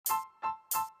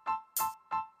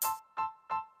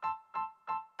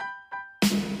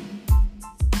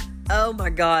Oh my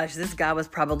gosh, this guy was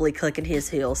probably clicking his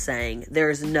heels saying,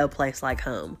 there's no place like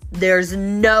home. There's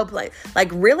no place. Like,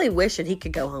 really wishing he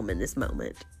could go home in this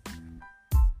moment.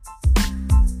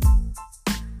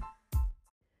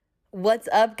 What's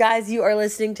up, guys? You are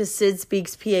listening to Sid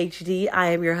Speaks PhD.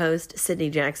 I am your host, Sydney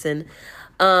Jackson.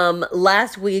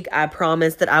 Last week, I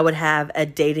promised that I would have a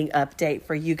dating update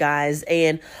for you guys.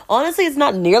 And honestly, it's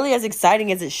not nearly as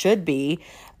exciting as it should be.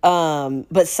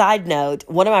 But side note,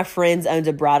 one of my friends owns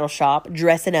a bridal shop,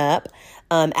 Dressing Up.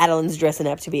 Adeline's Dressing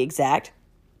Up, to be exact.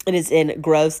 It is in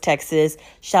Groves, Texas.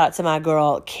 Shout out to my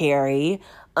girl, Carrie.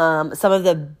 Some of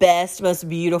the best, most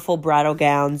beautiful bridal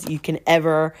gowns you can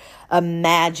ever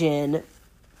imagine.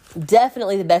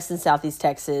 Definitely the best in Southeast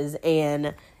Texas.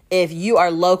 And if you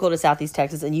are local to Southeast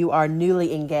Texas and you are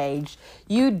newly engaged,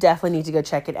 you definitely need to go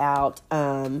check it out.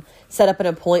 Set up an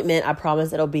appointment. I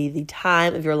promise it'll be the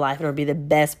time of your life and it'll be the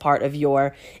best part of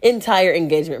your entire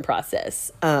engagement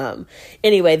process.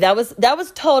 Anyway, that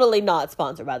was totally not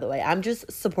sponsored, by the way. I'm just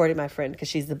supporting my friend because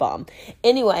she's the bomb.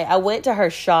 Anyway, I went to her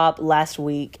shop last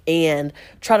week and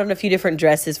tried on a few different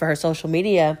dresses for her social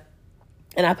media.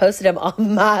 And I posted them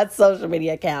on my social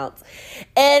media accounts.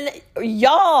 And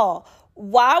y'all,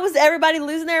 why was everybody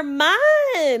losing their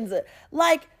minds?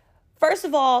 Like, first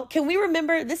of all, can we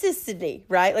remember, this is Sydney,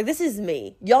 right? Like, this is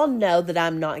me. Y'all know that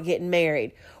I'm not getting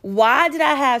married. Why did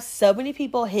I have so many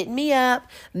people hitting me up,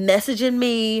 messaging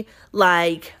me,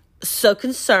 like, so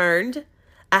concerned?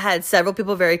 I had several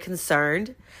people very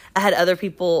concerned. I had other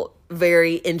people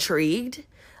very intrigued.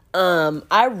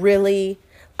 I really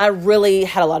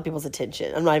had a lot of people's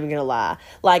attention. I'm not even going to lie.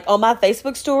 Like, on my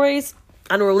Facebook stories,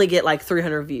 I normally get like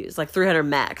 300 views, like 300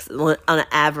 max on an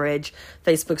average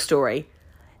Facebook story.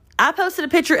 I posted a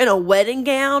picture in a wedding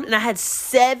gown and I had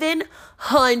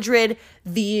 700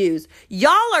 views.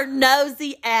 Y'all are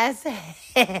nosy as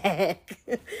heck.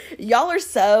 Y'all are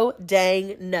so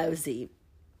dang nosy.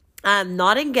 I'm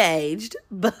not engaged,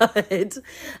 but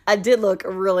I did look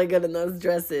really good in those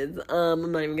dresses.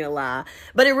 I'm not even gonna lie.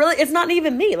 But it's not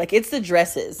even me. Like, it's the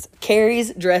dresses.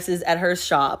 Carrie's dresses at her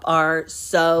shop are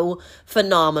so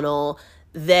phenomenal.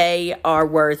 They are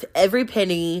worth every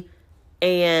penny.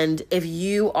 And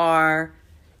even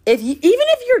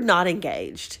if you're not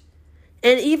engaged,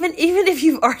 and even if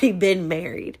you've already been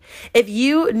married, if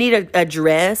you need a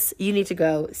dress, you need to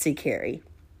go see Carrie.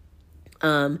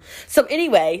 So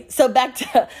anyway, back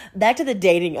to the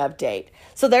dating update.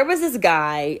 So there was this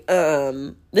guy,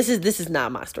 this is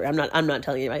not my story. I'm not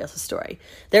telling anybody else's story.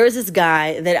 There was this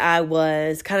guy that I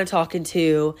was kind of talking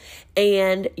to,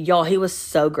 and y'all, he was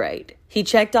so great. He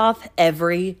checked off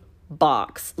every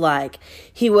box. Like,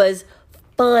 he was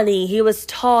funny, he was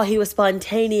tall, he was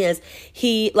spontaneous.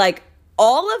 He, like,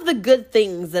 all of the good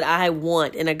things that I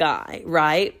want in a guy,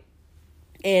 right?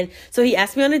 And so he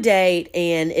asked me on a date,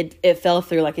 and it fell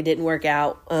through. Like, it didn't work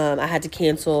out. I had to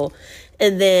cancel.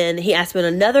 And then he asked me on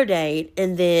another date,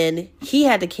 and then he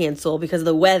had to cancel because of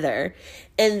the weather.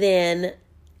 And then,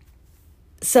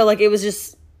 so, like, it was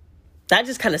just, that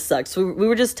just kind of sucked. So we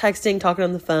were just texting, talking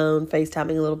on the phone,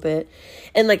 FaceTiming a little bit.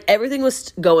 And, like, everything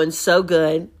was going so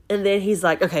good. And then he's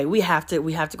like, okay, we have to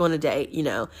go on a date, you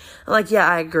know. I'm like, yeah,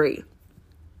 I agree.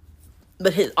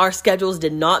 But our schedules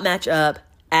did not match up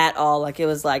at all. Like, it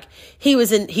was like he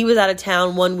was out of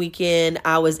town one weekend,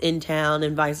 I was in town,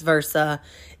 and vice versa.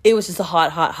 It was just a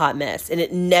hot mess, and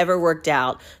it never worked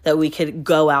out that we could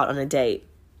go out on a date.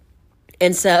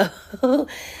 And so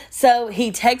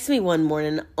he texts me one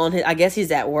morning I guess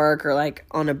he's at work or like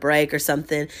on a break or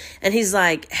something, and he's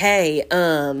like, hey,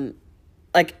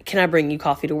 like, can I bring you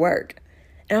coffee to work?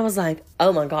 And I was like,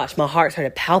 oh my gosh, my heart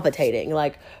started palpitating.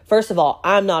 Like, first of all,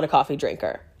 I'm not a coffee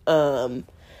drinker.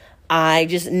 I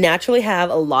just naturally have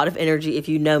a lot of energy. If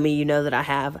you know me, you know that I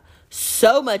have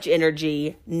so much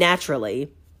energy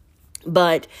naturally.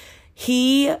 But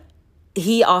he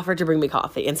offered to bring me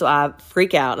coffee. And so I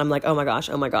freak out. And I'm like, oh my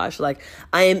gosh. Like,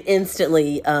 I am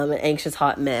instantly an anxious,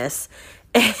 hot mess.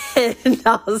 And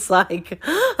I was like,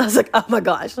 oh my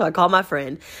gosh. So I called my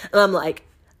friend. And I'm like,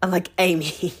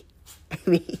 Amy,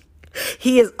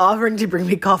 he is offering to bring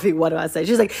me coffee. What do I say?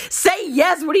 She's like, say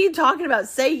yes. What are you talking about?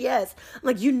 Say yes. I'm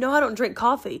like, you know I don't drink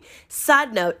coffee.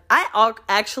 Side note, I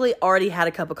actually already had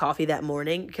a cup of coffee that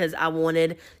morning because I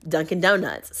wanted Dunkin'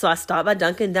 Donuts. So I stopped by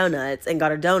Dunkin' Donuts and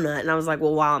got a donut. And I was like,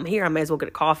 well, while I'm here, I may as well get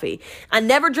a coffee. I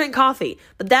never drink coffee.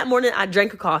 But that morning, I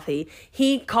drank a coffee.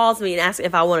 He calls me and asks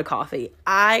if I want a coffee.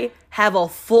 I have a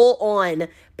full-on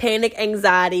panic,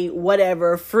 anxiety,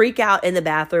 whatever, freak out in the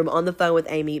bathroom on the phone with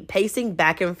Amy, pacing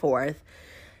back and forth.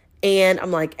 And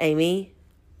I'm like, Amy,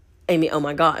 oh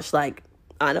my gosh, like,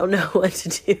 I don't know what to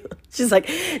do. She's like,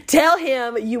 tell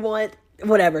him you want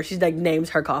whatever. She's like,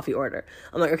 names her coffee order.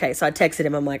 I'm like, okay. So I texted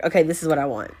him. I'm like, okay, this is what I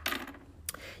want.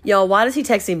 Y'all, why does he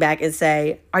text me back and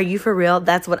say, are you for real?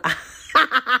 That's what I...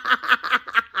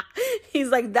 He's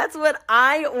like, that's what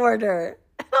I order.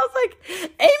 And I was like,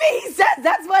 Amy, he says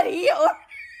that's what he ordered.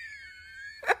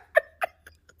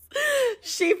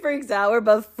 She freaks out. We're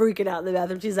both freaking out in the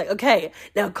bathroom. She's like, okay,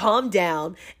 now calm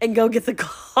down and go get the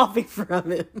coffee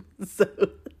from him. So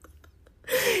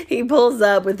he pulls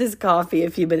up with his coffee a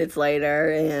few minutes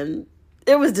later, and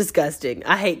it was disgusting.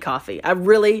 I hate coffee. I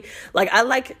like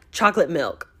chocolate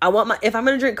milk. If I'm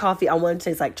going to drink coffee, I want it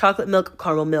to taste like chocolate milk,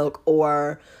 caramel milk,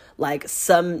 or like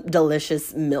some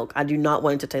delicious milk. I do not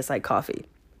want it to taste like coffee.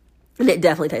 And it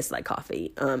definitely tasted like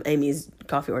coffee. Amy's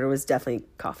coffee order was definitely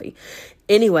coffee.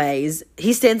 Anyways,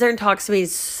 he stands there and talks to me.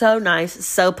 He's so nice,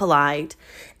 so polite.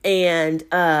 And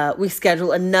we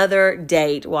schedule another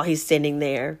date while he's standing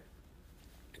there.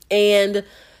 And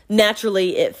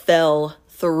naturally, it fell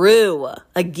through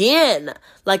again.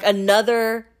 Like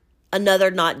another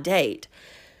not date.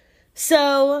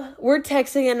 So we're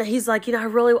texting and he's like, I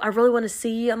really want to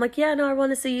see you. I'm like, yeah, no, I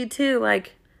want to see you too.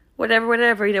 Like, whatever,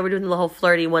 we're doing the whole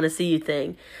flirty want to see you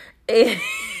thing. And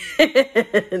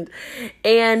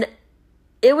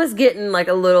it was getting like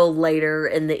a little later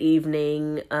in the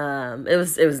evening. It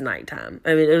was nighttime.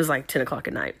 I mean, it was like 10 o'clock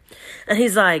at night. And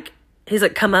he's like,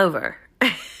 come over.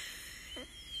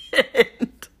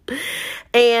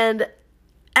 and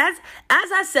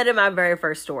as I said in my very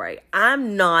first story,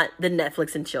 I'm not the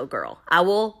Netflix and chill girl. I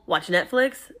will watch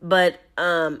Netflix, but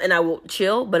and I will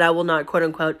chill, but I will not quote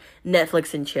unquote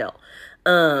Netflix and chill.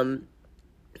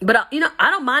 But I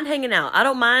don't mind hanging out. I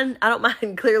don't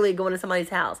mind clearly going to somebody's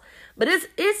house. But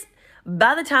it's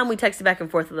by the time we texted back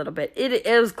and forth a little bit,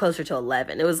 it was closer to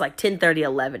 11. It was like 10:30,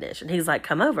 11ish, and he's like,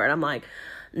 "Come over," and I'm like,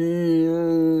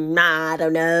 "Nah, I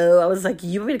don't know." I was like,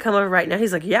 "You want me to come over right now?"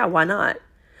 He's like, "Yeah, why not?"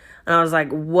 And I was like,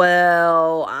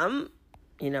 well, I'm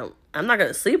not going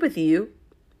to sleep with you.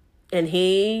 And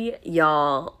his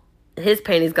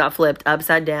panties got flipped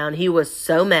upside down. He was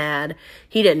so mad.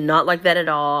 He did not like that at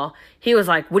all. He was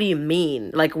like, what do you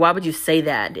mean? Like, why would you say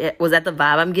that? Was that the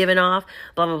vibe I'm giving off?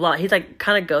 Blah, blah, blah. He's like,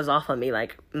 kind of goes off on me,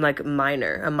 like a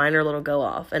minor little go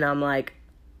off. And I'm like,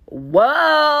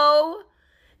 whoa,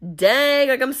 dang.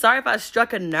 Like, I'm sorry if I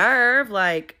struck a nerve.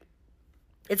 Like,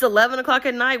 it's 11 o'clock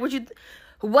at night.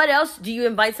 What else do you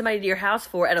invite somebody to your house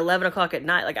for at 11 o'clock at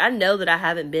night? Like, I know that I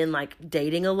haven't been, like,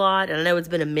 dating a lot, and I know it's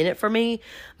been a minute for me,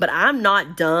 but I'm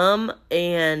not dumb,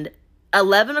 and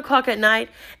 11 o'clock at night,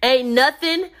 ain't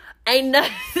nothing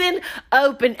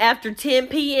open after 10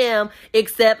 p.m.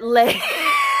 except legs.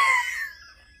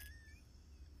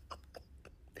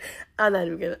 I'm not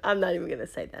even gonna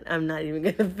say that. I'm not even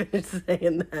gonna finish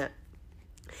saying that.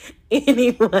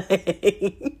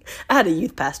 Anyway, I had a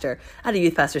youth pastor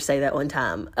say that one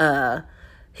time.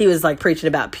 He was like preaching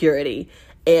about purity,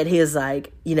 and he was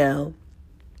like,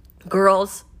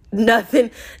 girls,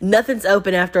 nothing's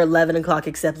open after 11 o'clock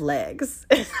except legs.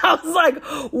 And I was like,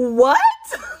 what?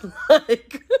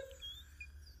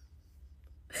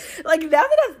 Like now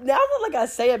that I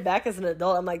say it back as an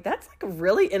adult, I'm like, that's like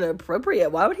really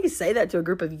inappropriate. Why would he say that to a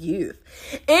group of youth?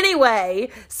 Anyway,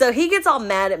 so he gets all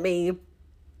mad at me.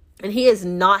 And he is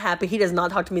not happy. He does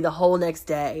not talk to me the whole next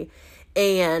day.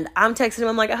 And I'm texting him.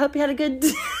 I'm like, I hope you had a good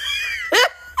day.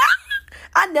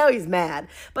 I know he's mad.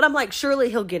 But I'm like,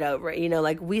 surely he'll get over it.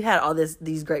 Like we've had all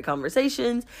these great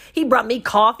conversations. He brought me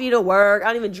coffee to work. I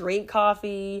don't even drink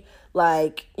coffee.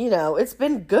 Like, it's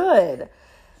been good.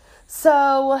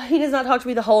 So he does not talk to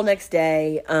me the whole next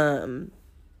day. And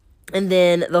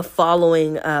then the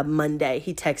following Monday,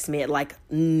 he texts me at like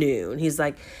noon. He's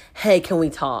like, hey, can we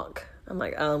talk? I'm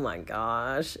like, oh my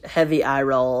gosh, heavy eye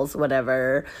rolls,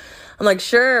 whatever. I'm like,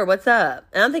 sure, what's up?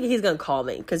 And I'm thinking he's going to call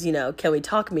me because, can we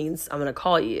talk means I'm going to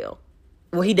call you.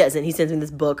 Well, he doesn't. He sends me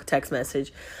this book text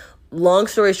message. Long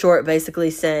story short,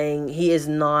 basically saying he is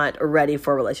not ready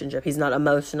for a relationship. He's not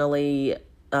emotionally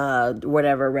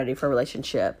ready for a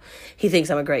relationship. He thinks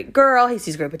I'm a great girl. He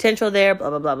sees great potential there, blah,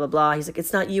 blah, blah, blah, blah. He's like,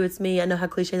 it's not you, it's me. I know how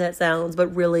cliche that sounds,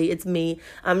 but really it's me.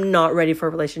 I'm not ready for a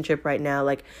relationship right now.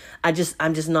 Like, I'm just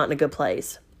not in a good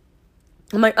place.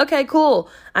 I'm like, okay, cool.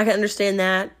 I can understand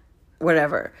that.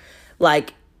 Whatever.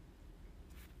 Like,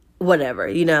 whatever,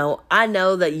 I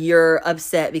know that you're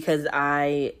upset because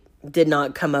I did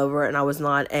not come over and I was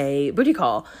not a booty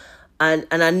call. And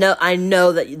I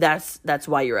know that that's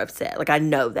why you're upset. Like, I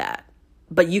know that.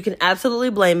 But you can absolutely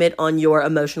blame it on your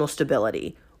emotional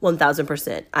stability.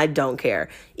 1000%. I don't care.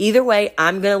 Either way,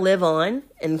 I'm going to live on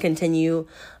and continue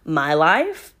my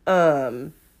life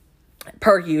per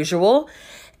usual.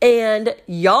 And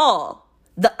y'all,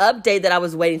 the update that I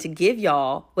was waiting to give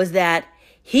y'all was that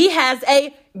He has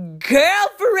a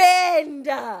girlfriend.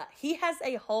 He has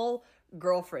a whole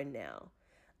girlfriend now.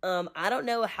 I don't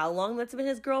know how long that's been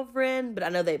his girlfriend, but I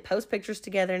know they post pictures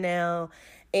together now.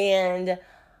 And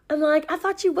I'm like, I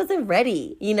thought you wasn't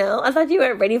ready, I thought you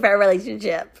weren't ready for a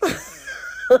relationship.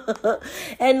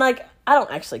 And like, I don't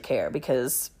actually care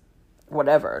because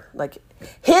whatever, like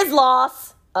his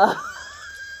loss.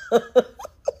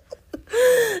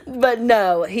 But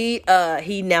no, he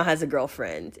now has a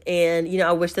girlfriend, and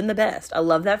I wish them the best. I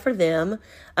love that for them.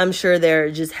 I'm sure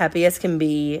they're just happy as can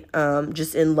be,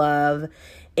 just in love.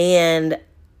 And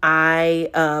I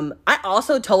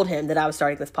also told him that I was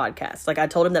starting this podcast. Like, I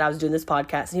told him that I was doing this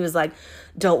podcast, and he was like,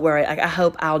 "Don't worry. Like, I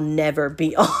hope I'll never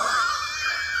be on."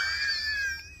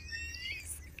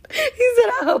 He said,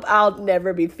 "I hope I'll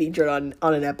never be featured on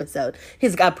an episode."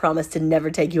 He's like, "I promise to never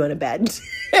take you on a bad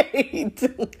date."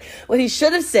 What he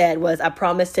should have said was, "I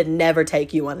promise to never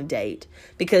take you on a date,"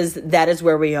 because that is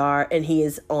where we are, and he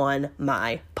is on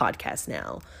my podcast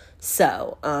now.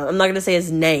 So, I'm not going to say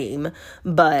his name,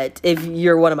 but if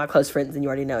you're one of my close friends, then you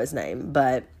already know his name.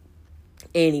 But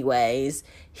anyways,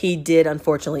 he did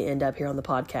unfortunately end up here on the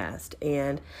podcast,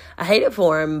 and I hate it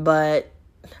for him, but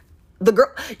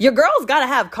your girl's got to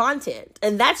have content,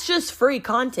 and that's just free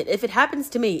content. If it happens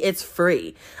to me, it's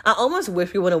free. I almost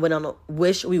wish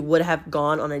we would have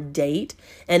gone on a date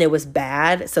and it was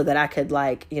bad, so that I could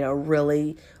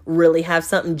really, really have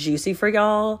something juicy for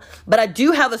y'all. But I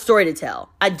do have a story to tell.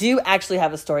 I do actually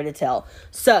have a story to tell.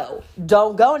 So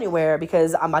don't go anywhere,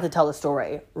 because I'm about to tell the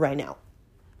story right now.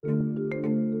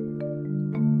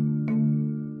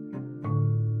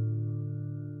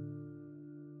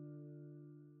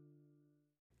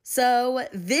 So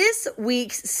this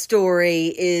week's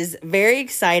story is very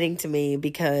exciting to me,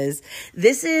 because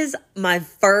this is my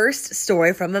first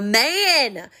story from a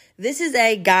man. This is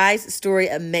a guy's story,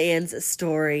 a man's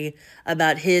story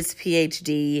about his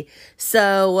PhD.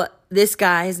 So this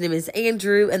guy, his name is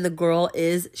Andrew, and the girl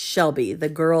is Shelby. The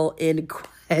girl in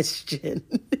question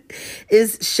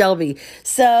is Shelby.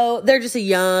 So they're just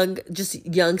young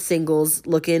singles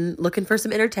looking for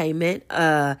some entertainment.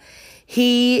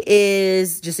 He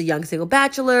is just a young single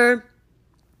bachelor,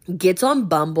 gets on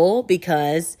Bumble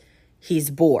because he's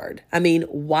bored. I mean,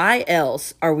 why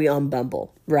else are we on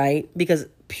Bumble, right? Because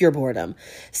pure boredom.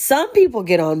 Some people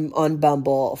get on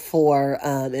Bumble for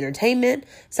entertainment.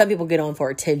 Some people get on for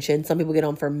attention. Some people get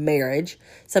on for marriage.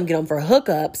 Some get on for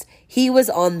hookups. He was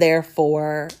on there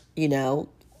for,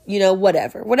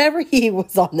 whatever he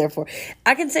was on there for.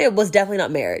 I can say it was definitely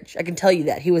not marriage. I can tell you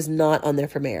that. He was not on there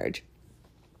for marriage.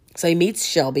 So he meets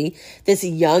Shelby, this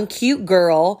young, cute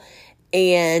girl,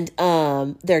 and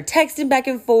they're texting back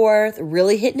and forth,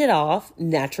 really hitting it off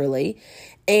naturally.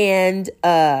 And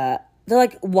they're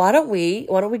like, why don't we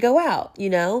go out?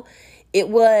 It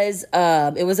was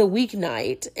a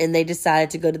weeknight, and they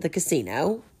decided to go to the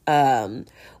casino,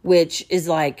 which is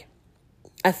like,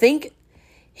 I think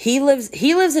he lives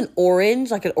in Orange,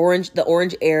 the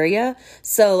Orange area.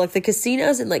 So like the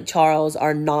casinos in Lake Charles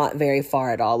are not very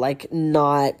far at all. Like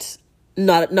not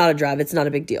a drive. It's not a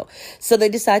big deal. So they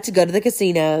decide to go to the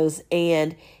casinos,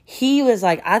 and he was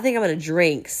like, I think I'm going to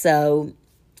drink, so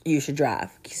you should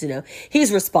drive.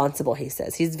 He's responsible, he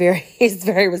says. He's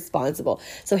very responsible.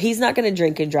 So he's not going to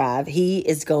drink and drive. He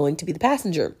is going to be the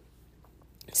passenger.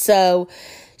 So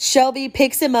Shelby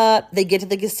picks him up. They get to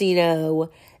the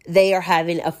casino. They are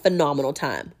having a phenomenal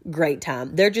time. Great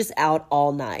time. They're just out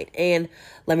all night. And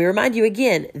let me remind you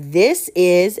again, this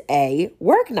is a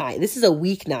work night. This is a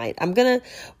weeknight.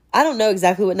 I don't know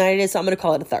exactly what night it is, so I'm going to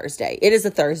call it a Thursday. It is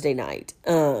a Thursday night.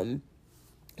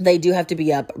 They do have to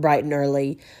be up bright and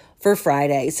early for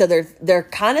Friday. So they're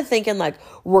kind of thinking like,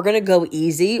 we're going to go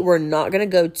easy. We're not going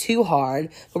to go too hard,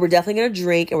 but we're definitely going to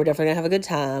drink and we're definitely going to have a good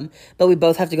time. But we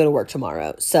both have to go to work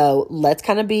tomorrow. So let's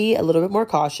kind of be a little bit more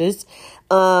cautious.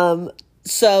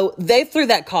 So they threw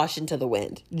that caution to the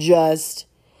wind.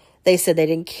 They said they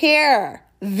didn't care.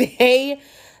 They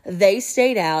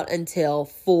stayed out until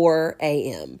 4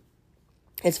 a.m.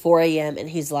 It's 4 a.m. and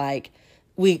he's like,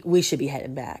 we should be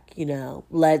heading back,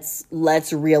 let's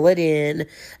reel it in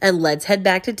and let's head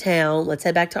back to town. Let's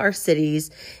head back to our cities.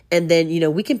 And then,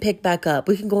 we can pick back up.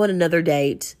 We can go on another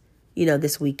date,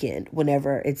 this weekend,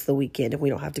 whenever it's the weekend, and we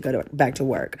don't have to go back to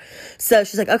work. So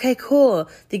she's like, okay, cool.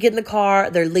 They get in the car,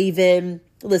 they're leaving,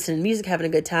 listening to music, having a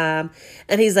good time.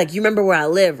 And he's like, you remember where I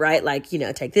live, right? Like,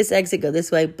 take this exit, go this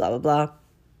way, blah, blah, blah.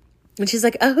 And she's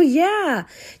like, oh yeah,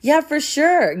 for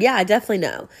sure. Yeah, I definitely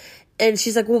know. And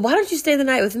she's like, well, why don't you stay the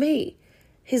night with me?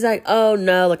 He's like, oh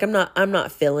no, like I'm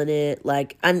not feeling it.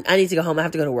 Like I need to go home. I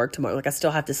have to go to work tomorrow. Like I still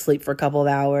have to sleep for a couple of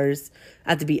hours. I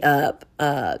have to be up.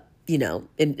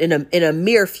 in a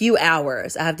mere few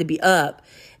hours, I have to be up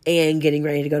and getting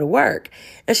ready to go to work.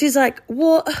 And she's like,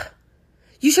 well,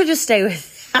 you should just stay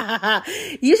with,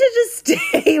 you should just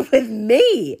stay with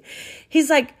me. He's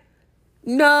like,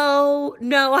 no,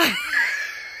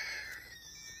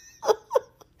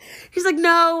 he's like,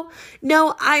 no,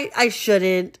 I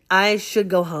shouldn't. I should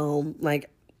go home. Like,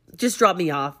 just drop me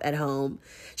off at home.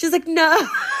 She's like, no.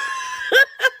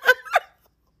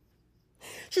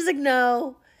 She's like,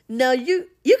 no, you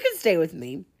can stay with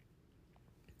me.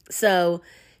 So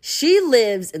she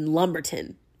lives in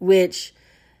Lumberton, which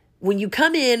when you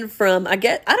come in from, I'm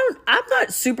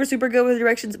not super good with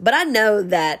directions, but I know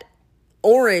that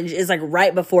Orange is like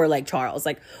right before Lake Charles.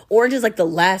 Like, Orange is like the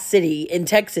last city in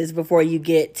Texas before you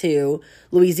get to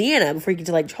Louisiana, before you get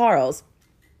to Lake Charles.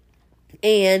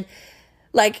 And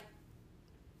like,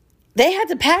 they had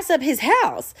to pass up his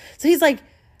house. So he's like,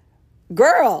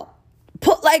 girl,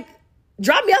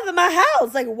 drop me off at my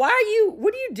house. Like, what are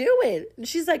you doing? And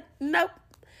she's like, nope,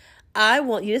 I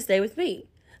want you to stay with me.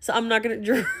 So I'm not going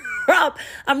to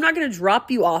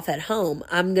drop you off at home.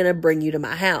 I'm going to bring you to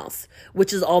my house,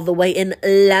 which is all the way in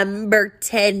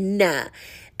Lumberton.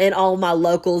 And all my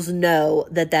locals know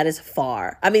that is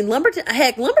far. I mean,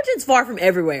 Lumberton's far from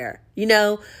everywhere,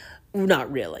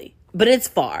 not really, but it's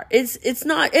far. It's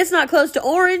not close to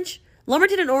Orange.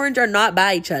 Lumberton and Orange are not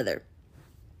by each other.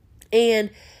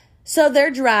 And so they're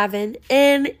driving,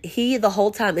 and he the whole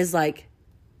time is like,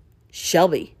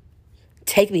 Shelby,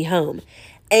 take me home.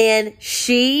 And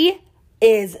she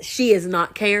is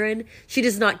not caring. She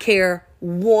does not care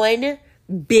one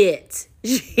bit.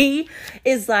 She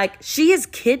has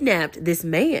kidnapped this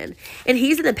man, and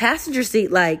he's in the passenger seat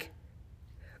like,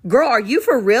 girl, are you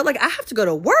for real? Like, I have to go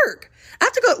to work.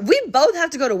 We both have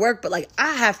to go to work, but like,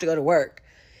 I have to go to work.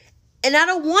 And I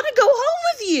don't want to go home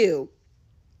with you.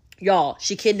 Y'all,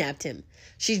 she kidnapped him.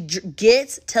 She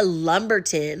gets to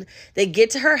Lumberton. They get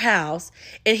to her house,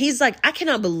 and he's like, I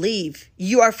cannot believe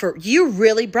you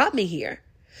really brought me here.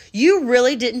 You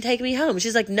really didn't take me home.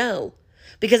 She's like, no,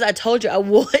 because I told you I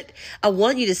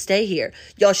want you to stay here.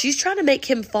 Y'all, she's trying to make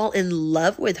him fall in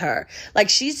love with her. Like,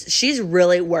 she's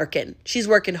really working. She's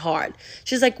working hard.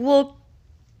 She's like, well,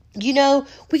 we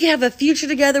can have a future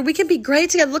together. We can be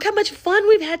great together. Look how much fun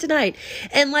we've had tonight.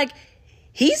 And like,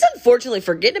 he's unfortunately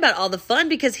forgetting about all the fun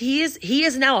because he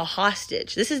is now a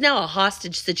hostage. This is now a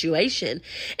hostage situation,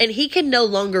 and he can no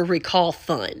longer recall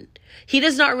fun. He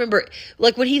does not remember,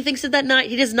 like, when he thinks of that night,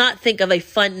 he does not think of a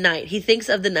fun night. He thinks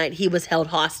of the night he was held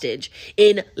hostage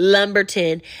in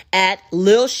Lumberton at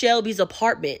Lil Shelby's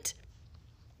apartment,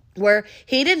 where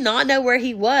he did not know where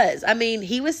he was. I mean,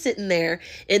 he was sitting there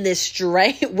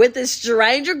with this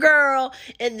stranger girl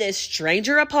in this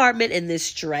stranger apartment in this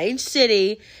strange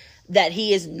city that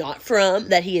he is not from,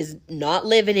 that he is not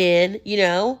living in,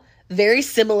 very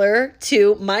similar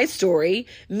to my story,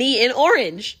 me in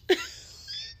Orange,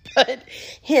 but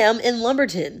him in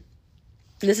Lumberton.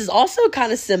 This is also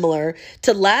kind of similar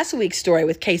to last week's story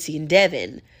with Casey and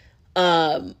Devin,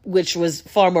 which was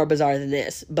far more bizarre than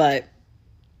this. But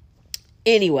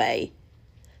anyway,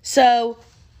 so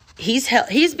he's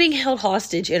being held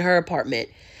hostage in her apartment.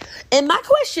 And my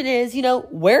question is,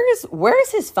 where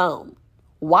is his phone?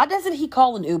 Why doesn't he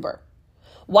call an Uber?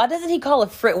 Why doesn't he call a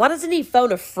friend? Why doesn't he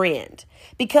phone a friend?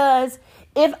 Because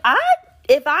if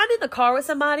I'm in the car with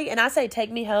somebody and I say,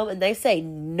 take me home, and they say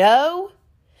no,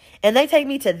 and they take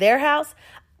me to their house,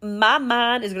 my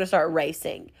mind is going to start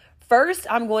racing. First,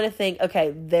 I'm going to think, okay,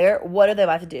 what are they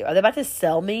about to do? Are they about to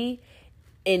sell me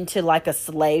into like a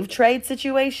slave trade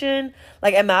situation?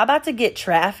 Like, am I about to get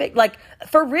trafficked? Like,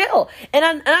 for real. And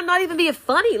I'm not even being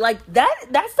funny. Like, that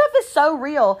stuff is so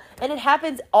real, and it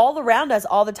happens all around us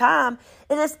all the time.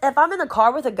 And if I'm in the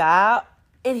car with a guy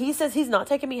and he says he's not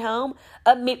taking me home,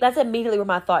 that's immediately where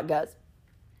my thought goes.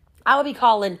 I would be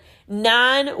calling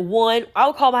 911. I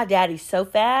would call my daddy so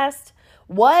fast.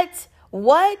 What?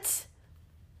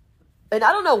 And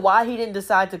I don't know why he didn't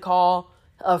decide to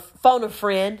phone a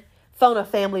friend, phone a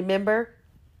family member.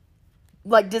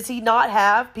 Like, does he not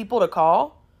have people to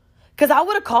call? Because I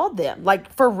would have called them.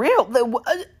 Like, for real.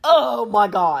 Oh my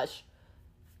gosh.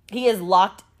 He is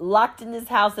locked in this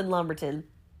house in Lumberton.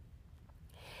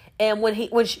 And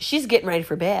when she's getting ready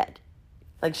for bed,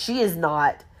 like, she is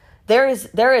not, there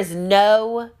is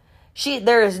no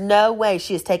way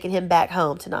she is taking him back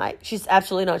home tonight. She's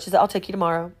absolutely not. She said, I'll take you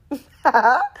tomorrow.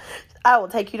 I will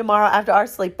take you tomorrow after our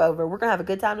sleepover. We're going to have a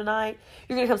good time tonight.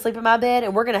 You're going to come sleep in my bed,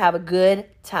 and we're going to have a good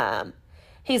time.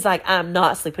 He's like, I'm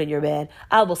not sleeping in your bed.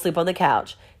 I will sleep on the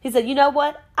couch. He said, you know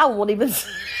what? I won't even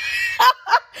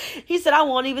He said, I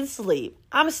won't even sleep.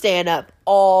 I'm staying up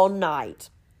all night.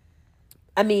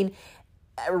 I mean,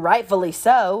 rightfully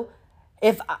so.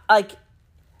 If, like,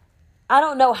 I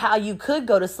don't know how you could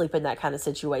go to sleep in that kind of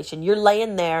situation. You're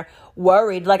laying there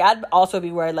worried. Like, I'd also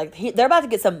be worried. Like, they're about to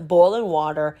get some boiling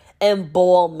water and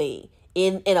boil me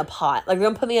in a pot. Like, they're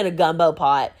going to put me in a gumbo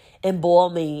pot and boil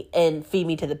me and feed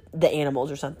me to the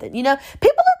animals or something. You know,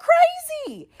 people are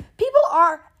crazy. People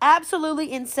are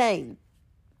absolutely insane.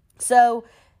 So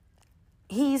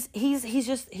he's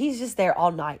just there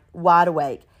all night, wide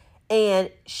awake. And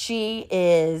she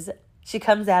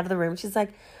comes out of the room. She's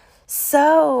like,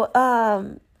 so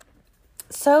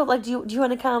like, do you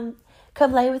want to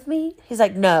come lay with me? He's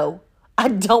like, no, I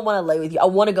don't want to lay with you. I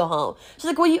want to go home. She's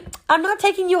like, well, I'm not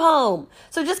taking you home.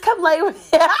 So just come lay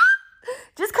with me.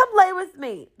 Just come lay with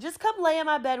me. Just come lay in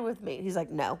my bed with me. He's like,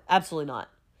 no, absolutely not.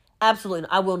 Absolutely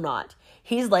not. I will not.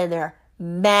 He's laying there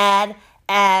mad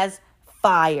as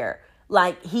fire.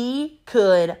 Like, he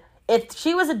could, if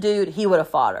she was a dude, he would have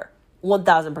fought her.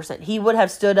 1,000%. He would have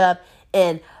stood up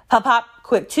and pop,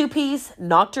 quick 2-piece,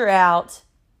 knocked her out,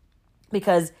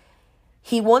 because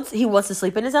he wants to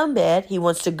sleep in his own bed. He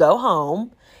wants to go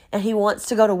home, and he wants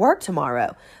to go to work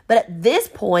tomorrow. But at this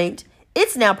point,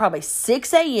 it's now probably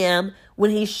 6 a.m.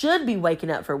 when he should be waking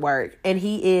up for work, and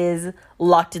he is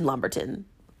locked in Lumberton.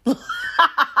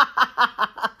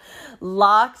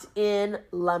 Locked in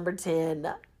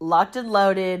Lumberton. Locked and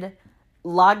loaded.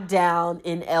 Locked down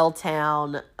in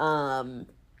L-Town.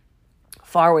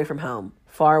 Far away from home.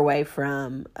 Far away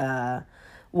from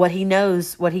what he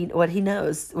knows, what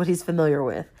he's familiar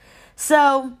with.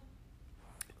 So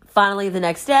finally the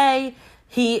next day,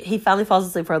 he finally falls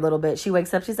asleep for a little bit. She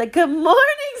wakes up, she's like, good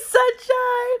morning,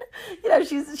 sunshine. You know,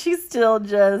 she's still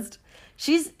just,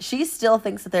 she still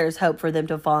thinks that there's hope for them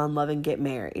to fall in love and get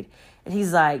married. And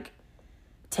he's like,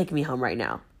 take me home right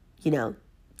now. You know,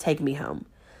 take me home.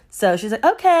 So she's like,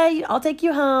 okay, I'll take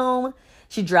you home.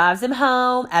 She drives him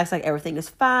home, acts like everything is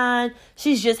fine.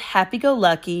 She's just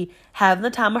happy-go-lucky, having the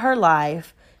time of her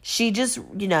life. She just,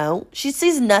 you know, she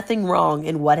sees nothing wrong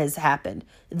in what has happened.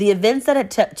 The events that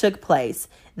had took place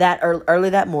that early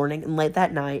that morning and late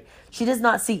that night, she does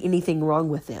not see anything wrong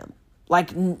with them.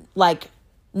 Like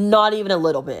not even a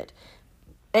little bit.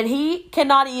 And he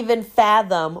cannot even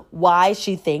fathom why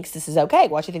she thinks this is okay,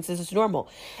 why she thinks this is normal.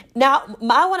 Now,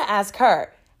 I want to ask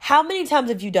her, how many times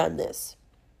have you done this?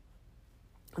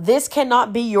 This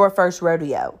cannot be your first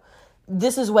rodeo.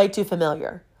 This is way too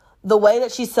familiar. The way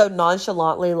that she's so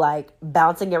nonchalantly, like,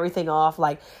 bouncing everything off,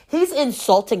 like, he's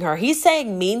insulting her. He's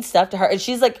saying mean stuff to her, and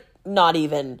she's like, not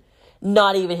even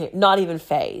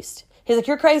fazed. He's like,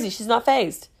 you're crazy. She's not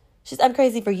fazed. I'm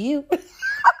crazy for you.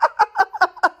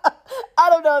 I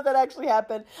don't know if that actually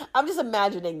happened. I'm just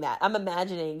imagining that. I'm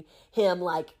imagining him,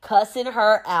 like, cussing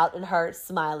her out and her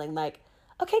smiling, like,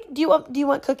 okay, do you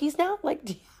want cookies now? Like,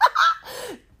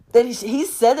 then he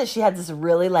said that she had this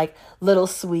really, like, little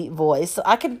sweet voice. So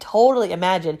I can totally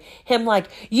imagine him like,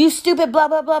 you stupid blah,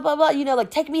 blah, blah, blah, blah. You know,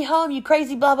 like, take me home, you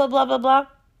crazy blah, blah, blah, blah, blah.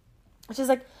 And she's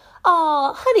like,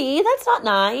 oh, honey, that's not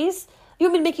nice. You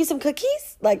want me to make you some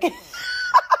cookies? Like,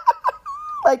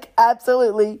 like,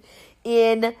 absolutely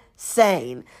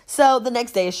insane. So the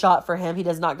next day is shot for him. He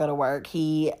does not go to work.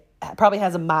 He probably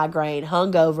has a migraine,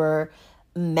 hungover,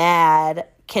 mad,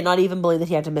 cannot even believe that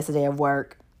he had to miss a day of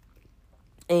work.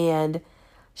 And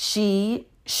she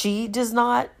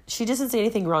doesn't see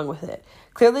anything wrong with it.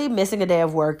 Clearly missing a day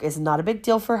of work is not a big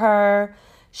deal for her.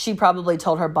 She probably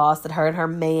told her boss that her and her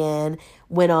man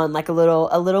went on like a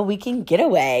little weekend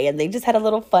getaway, and they just had a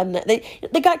little fun.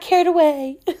 They got carried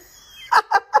away.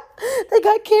 They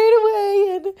got carried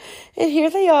away, and here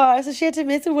they are. So she had to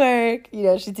miss work. You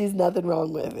know, she sees nothing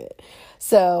wrong with it.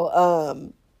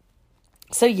 So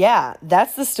yeah,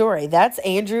 that's the story. That's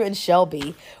Andrew and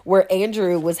Shelby, where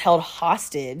Andrew was held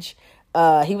hostage.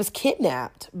 He was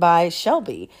kidnapped by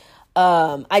Shelby.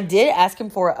 I did ask him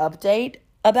for an update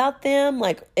about them,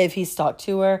 like if he's talked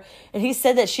to her, and he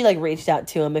said that she like reached out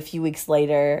to him a few weeks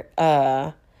later,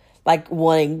 like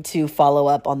wanting to follow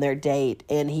up on their date,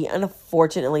 and he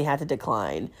unfortunately had to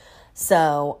decline.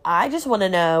 So I just want to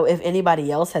know if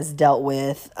anybody else has dealt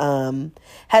with, has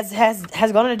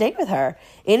gone on a date with her.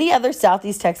 Any other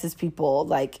Southeast Texas people,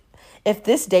 like, if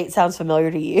this date sounds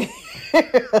familiar to you,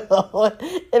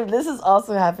 if this has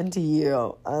also happened to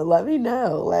you, let me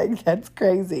know. Like, that's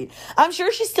crazy. I'm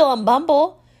sure she's still on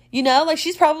Bumble, you know, like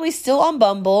she's probably still on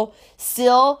Bumble,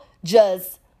 still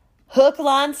just hook,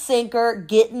 line, sinker,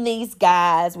 getting these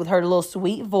guys with her little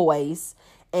sweet voice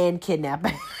and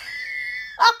kidnapping.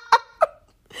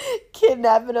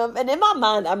 Kidnapping them. And in my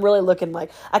mind, I'm really looking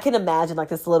like, I can imagine like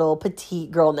this little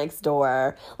petite girl next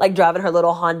door, like driving her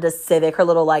little Honda Civic, her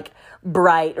little like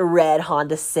bright red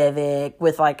Honda Civic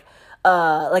with like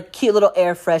like cute little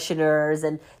air fresheners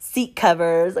and seat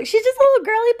covers. Like she's just a little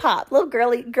girly pop, little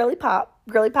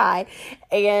girly pie.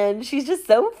 And she's just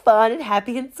so fun and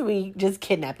happy and sweet, just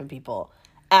kidnapping people.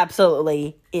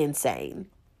 Absolutely insane.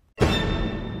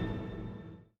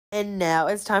 And now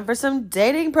it's time for some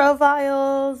dating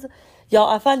profiles. Y'all,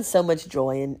 I find so much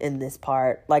joy in this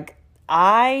part. Like,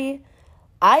 I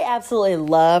absolutely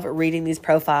love reading these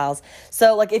profiles.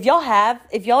 So, like, if y'all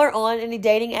are on any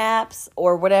dating apps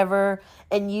or whatever,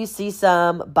 and you see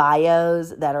some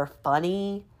bios that are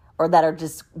funny or that are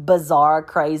just bizarre,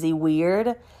 crazy,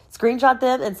 weird, screenshot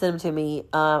them and send them to me.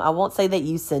 I won't say that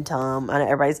you sent them. I know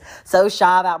everybody's so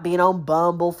shy about being on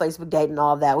Bumble, Facebook dating,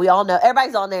 all of that. We all know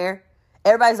everybody's on there.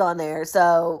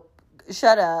 So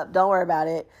shut up. Don't worry about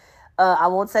it. I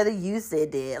won't say that you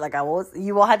said it. Like,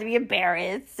 you won't have to be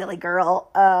embarrassed, silly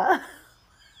girl.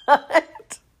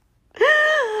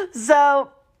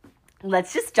 So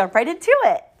let's just jump right into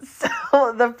it.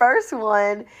 So the first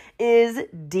one is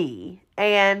D.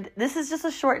 And this is just a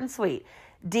short and sweet.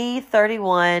 D,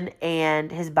 31,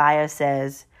 and his bio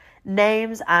says,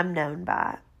 names I'm known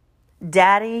by.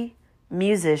 Daddy,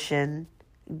 musician,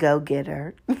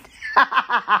 go-getter.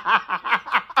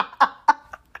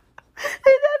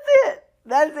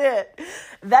 That's it.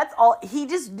 That's all. He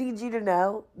just needs you to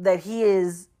know that he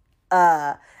is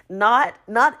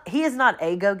he is not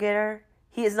a go-getter.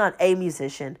 He is not a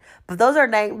musician. But those are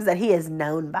names that he is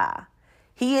known by.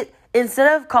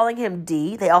 Instead of calling him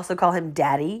D, they also call him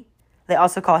Daddy. They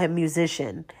also call him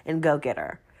musician and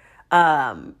go-getter.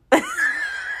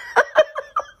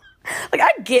 Like,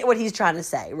 I get what he's trying to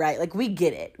say, right? Like, we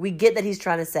get it. We get that he's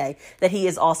trying to say that he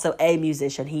is also a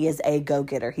musician. He is a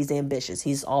go-getter. He's ambitious.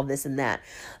 He's all this and that.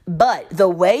 But the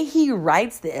way he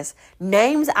writes this,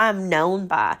 names I'm known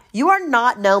by, you are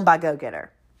not known by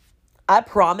go-getter. I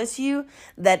promise you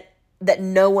that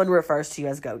no one refers to you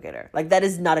as go-getter. Like, that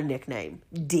is not a nickname.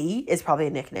 D is probably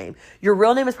a nickname. Your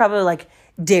real name is probably like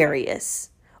Darius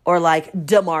or like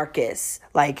DeMarcus.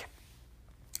 Like,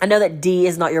 I know that D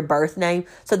is not your birth name,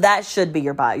 so that should be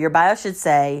your bio. Your bio should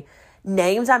say,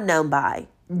 names I'm known by,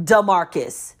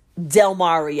 DeMarcus, Del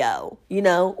Mario,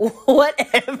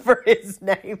 whatever his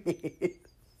name is.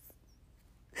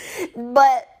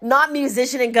 But not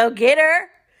musician and go-getter.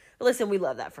 Listen, we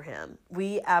love that for him.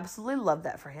 We absolutely love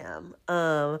that for him.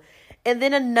 And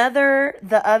then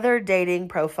the other dating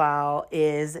profile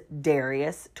is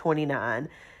Darius, 29.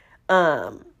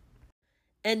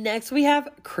 And next we have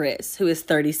Chris, who is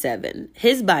 37.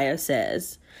 His bio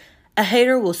says, a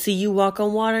hater will see you walk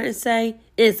on water and say,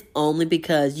 it's only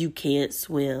because you can't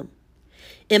swim.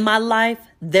 In my life,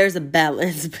 there's a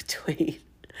balance between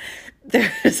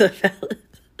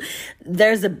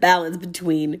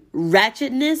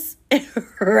ratchetness and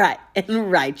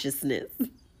righteousness.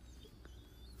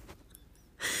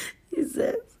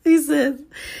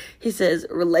 He says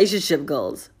relationship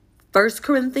goals. 1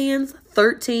 Corinthians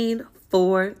 13,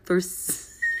 4 through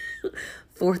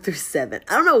 7.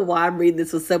 I don't know why I'm reading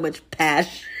this with so much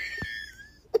passion.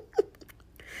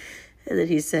 And then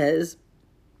he says,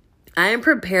 I am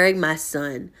preparing my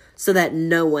son so that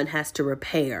no one has to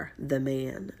repair the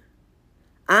man.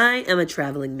 I am a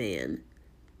traveling man.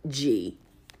 G.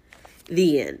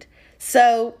 The end.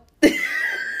 So,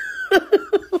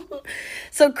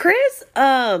 Chris,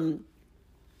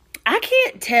 I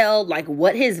can't tell like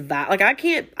what his vibe, like I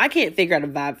can't figure out a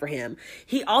vibe for him.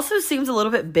 He also seems a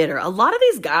little bit bitter. A lot of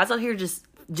these guys on here just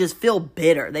feel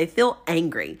bitter. They feel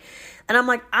angry. And I'm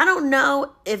like, I don't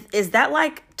know is that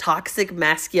like toxic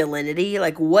masculinity?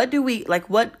 Like what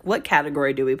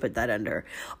category do we put that under?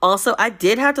 Also, I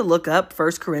did have to look up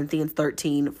 1 Corinthians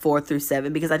 13, 4 through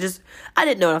 7 because I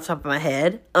didn't know it off the top of my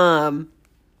head.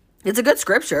 It's a good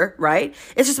scripture, right?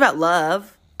 It's just about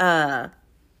love.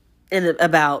 And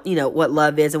about, what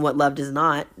love is and what love does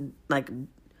not, like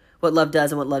what love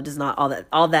does and what love does not,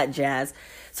 all that jazz.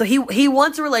 So he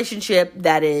wants a relationship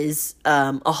that is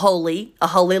a holy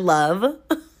love.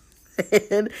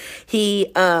 And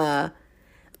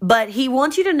but he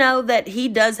wants you to know that he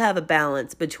does have a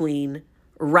balance between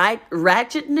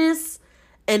ratchetness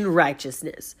and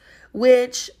righteousness,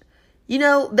 which they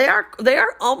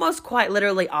are almost quite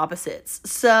literally opposites.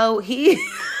 So he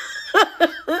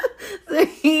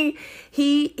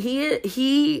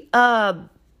he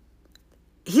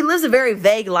lives a very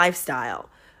vague lifestyle,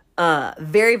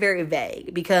 very, very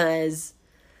vague, because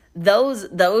those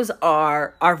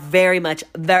are very much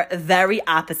very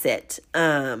opposite.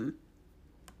 And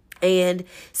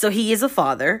so he is a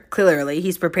father. Clearly,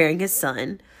 he's preparing his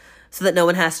son so that no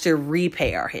one has to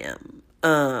repair him.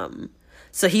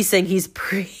 So he's saying he is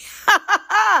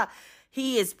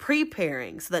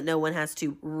preparing so that no one has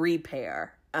to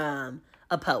repair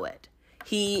a poet.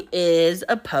 He is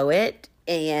a poet,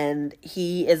 and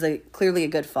he is clearly a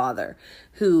good father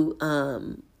who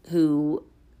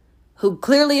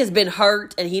clearly has been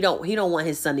hurt, and he don't want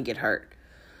his son to get hurt.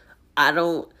 I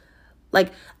want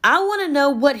to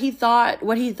know who he thought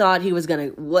he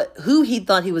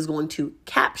was going to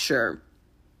capture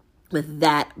with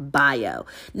that bio.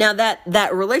 Now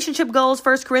that relationship goals,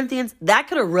 1 Corinthians, that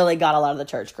could have really got a lot of the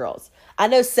church girls. I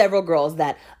know several girls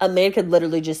that a man could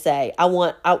literally just say, I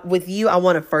want a 1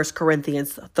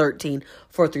 Corinthians 13,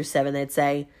 4-7. They'd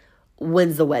say,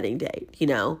 when's the wedding date?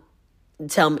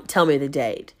 Tell me the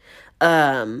date.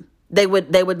 They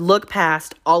would look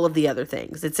past all of the other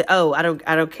things. They'd say, oh, I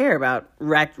don't care about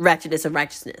ratchetness and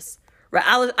righteousness. Right?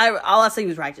 All I see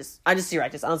was righteous. I just see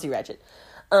righteous. I don't see ratchet.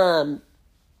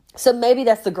 So maybe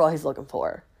that's the girl he's looking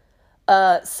for.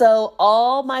 So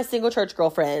all my single church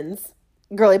girlfriends,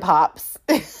 girly pops,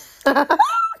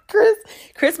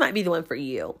 Chris might be the one for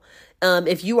you.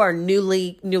 If you are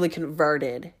newly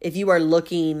converted, if you are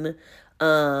looking,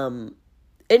 and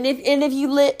if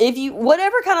you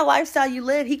whatever kind of lifestyle you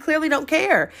live, he clearly don't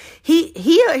care. He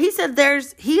said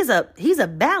he's a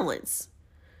balance.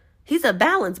 He's a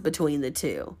balance between the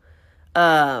two.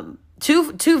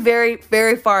 Two very,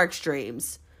 very far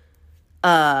extremes.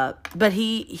 But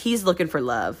he's looking for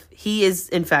love. He is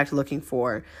in fact looking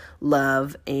for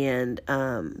love. And,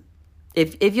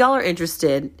 if y'all are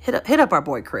interested, hit up our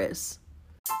boy, Chris.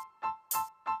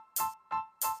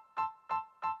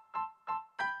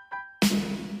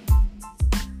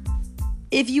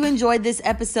 If you enjoyed this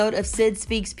episode of Sid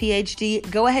Speaks PhD,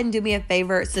 go ahead and do me a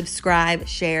favor, subscribe,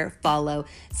 share, follow,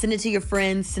 send it to your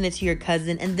friends, send it to your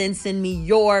cousin, and then send me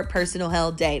your personal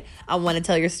hell date. I want to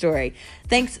tell your story.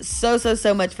 Thanks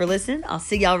so much for listening. I'll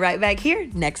see y'all right back here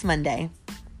next Monday.